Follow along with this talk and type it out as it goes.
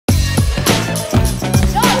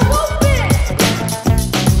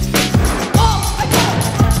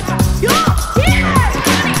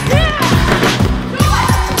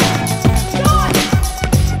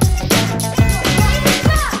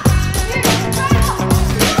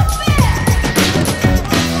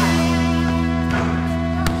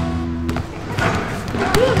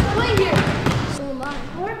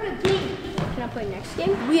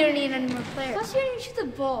a player. Plus, you didn't shoot the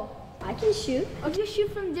ball. I can shoot. I'll just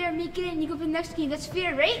shoot from there, make it, and you go for the next game. That's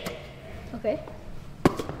fair, right? Okay.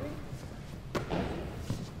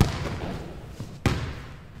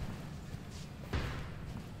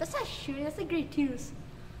 That's not shooting. That's like grade 2s.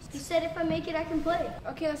 You said if I make it, I can play.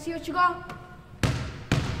 Okay, let's see what you got.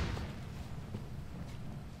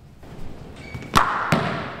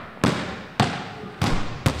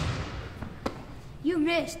 You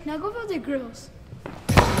missed. Now go for the girls.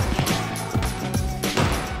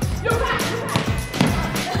 You're back!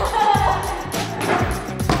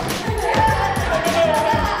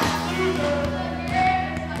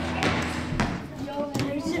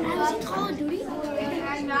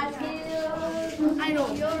 I know,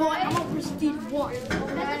 boy, I'm a prestige 1.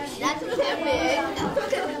 That's epic.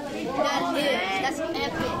 That's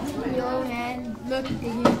epic. Yo, man, look,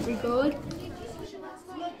 digging for gold.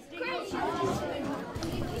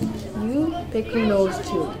 You pick your nose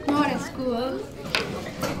too. Not at school.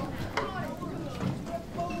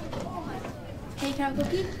 Hey, can I have a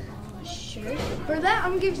cookie? Sure. For that,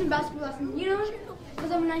 I'm gonna give you some basketball lessons. You know,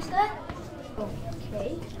 because I'm a nice dad.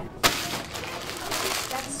 Okay.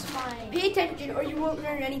 That's fine. Pay attention or you won't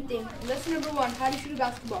learn anything. Lesson number 1, how to shoot a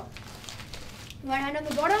basketball. One hand on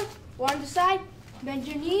the bottom, one on the side, bend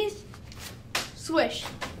your knees, swish.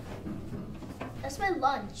 That's my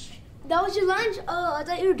lunch. That was your lunch? Oh, I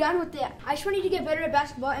thought you were done with it. I just want you to get better at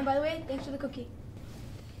basketball, and by the way, thanks for the cookie.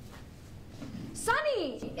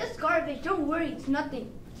 Sonny! It's garbage, don't worry, it's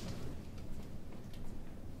nothing.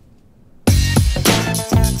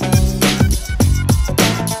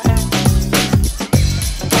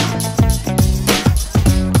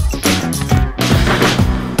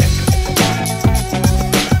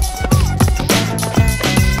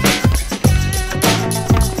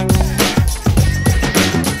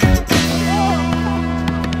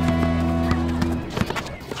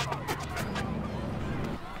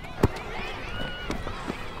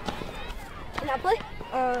 Can I play?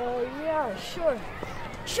 Yeah, sure.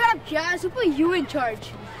 Shut up, Jazz. Who put you in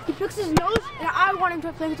charge? He picks his nose, and I want him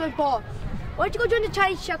to play with my ball. Why don't you go join the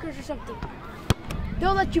Chinese checkers or something?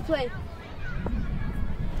 They'll let you play.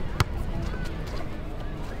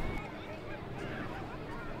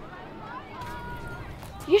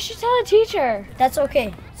 You should tell a teacher. That's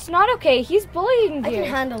okay. It's not okay. He's bullying you. I can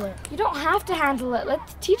handle it. You don't have to handle it. Let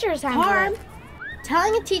the teachers handle Harm. it.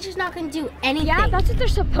 Telling a teacher's not going to do anything. Yeah, that's what they're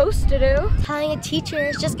supposed to do. Telling a teacher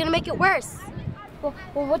is just going to make it worse. Well,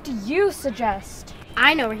 what do you suggest?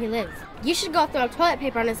 I know where he lives. You should go throw toilet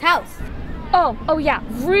paper on his house. Oh yeah,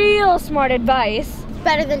 real smart advice.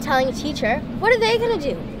 Better than telling a teacher. What are they going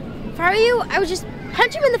to do? If I were you, I would just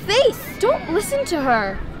punch him in the face. Don't listen to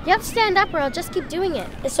her. You have to stand up or I'll just keep doing it.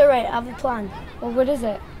 It's all right. I have a plan. Well, what is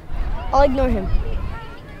it? I'll ignore him.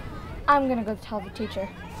 I'm gonna go tell the teacher.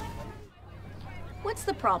 What's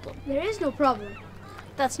the problem? There is no problem.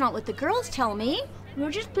 That's not what the girls tell me. We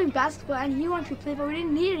were just playing basketball, and he wanted to play, but we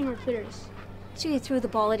didn't need any more players. So you threw the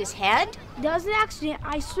ball at his head? That was an accident.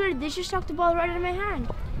 I swear, they just knocked the ball right out of my hand.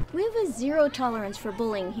 We have a zero tolerance for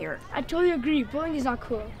bullying here. I totally agree. Bullying is not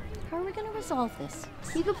cool. How are we going to resolve this?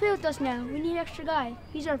 He can play with us now. We need an extra guy.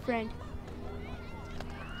 He's our friend.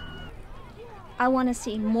 I want to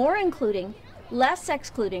see more including, less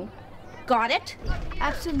excluding. Got it?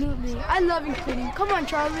 Absolutely. I love including. Come on,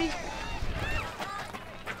 Charlie.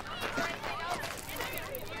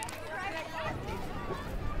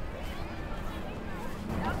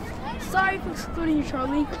 Sorry for excluding you,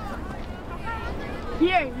 Charlie.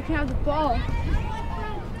 Here, you can have the ball.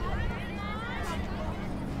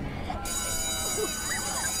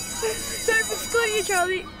 Sorry for excluding you,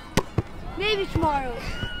 Charlie. Maybe tomorrow.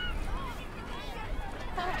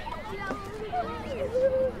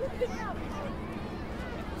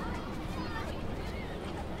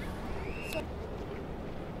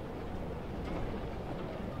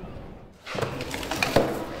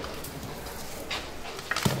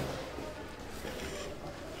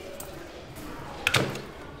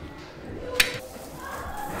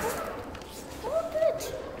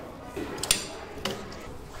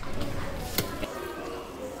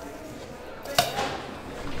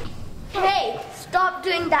 Hey, stop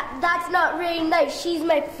doing that. That's not really nice. She's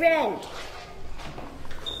my friend.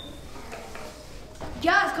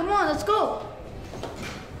 Jazz, come on, let's go.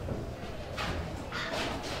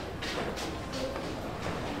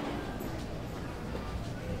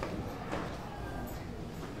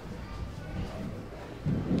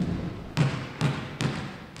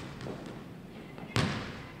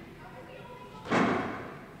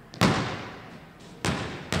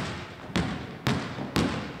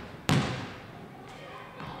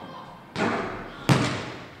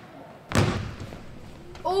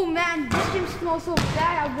 Oh man, this gym smells so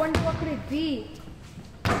bad. I wonder what could it be.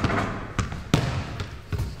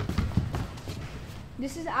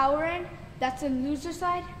 This is our end. That's the loser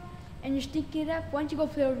side. And you're stinking it up. Why don't you go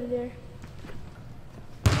play over there?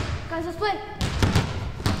 Guys, let's play.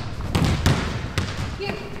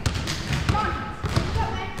 Here. Come on. What's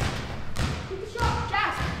up, man? Take the shot.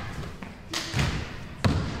 Jazz.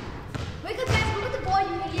 Wake up, Jazz. Look at the ball,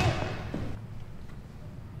 you idiot.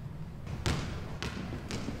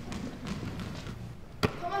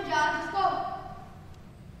 Come on, Jazz. Let's go.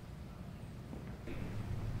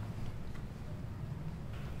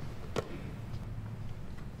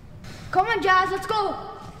 Come on, Jazz. Let's go.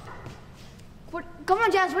 Come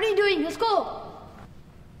on, Jazz. What are you doing? Let's go.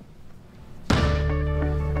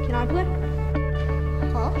 Can I play?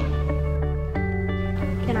 Huh?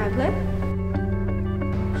 Can I play?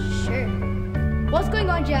 Sure. What's going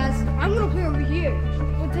on, Jazz? I'm gonna play over here.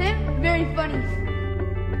 With him? Very funny.